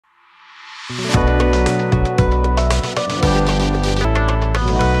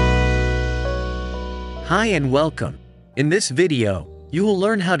Hi and welcome. In this video, you will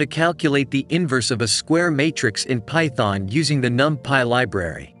learn how to calculate the inverse of a square matrix in Python using the NumPy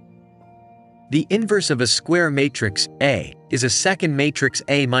library. The inverse of a square matrix, A, is a second matrix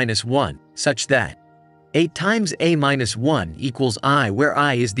A-1, such that A times A-1 equals I, where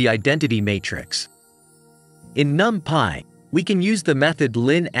I is the identity matrix. In NumPy, we can use the method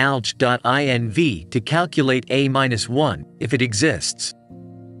linalg.inv to calculate A-1 if it exists.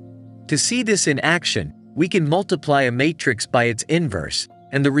 To see this in action, we can multiply a matrix by its inverse,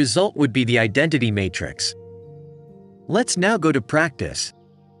 and the result would be the identity matrix. Let's now go to practice.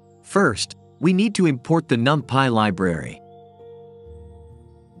 First, we need to import the NumPy library.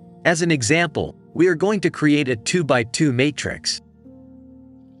 As an example, we are going to create a 2x2 matrix.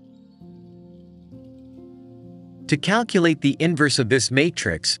 To calculate the inverse of this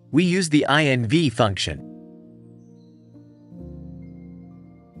matrix, we use the inv function.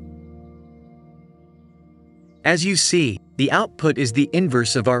 As you see, the output is the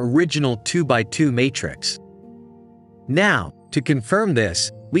inverse of our original 2x2 matrix. Now, to confirm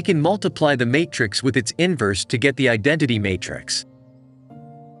this, we can multiply the matrix with its inverse to get the identity matrix.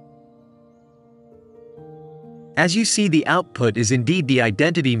 As you see, the output is indeed the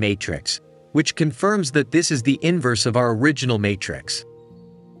identity matrix, which confirms that this is the inverse of our original matrix.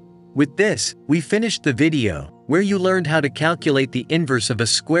 With this, we finished the video, where you learned how to calculate the inverse of a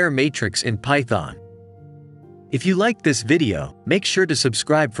square matrix in Python. If you liked this video, make sure to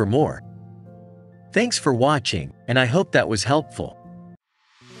subscribe for more. Thanks for watching, and I hope that was helpful.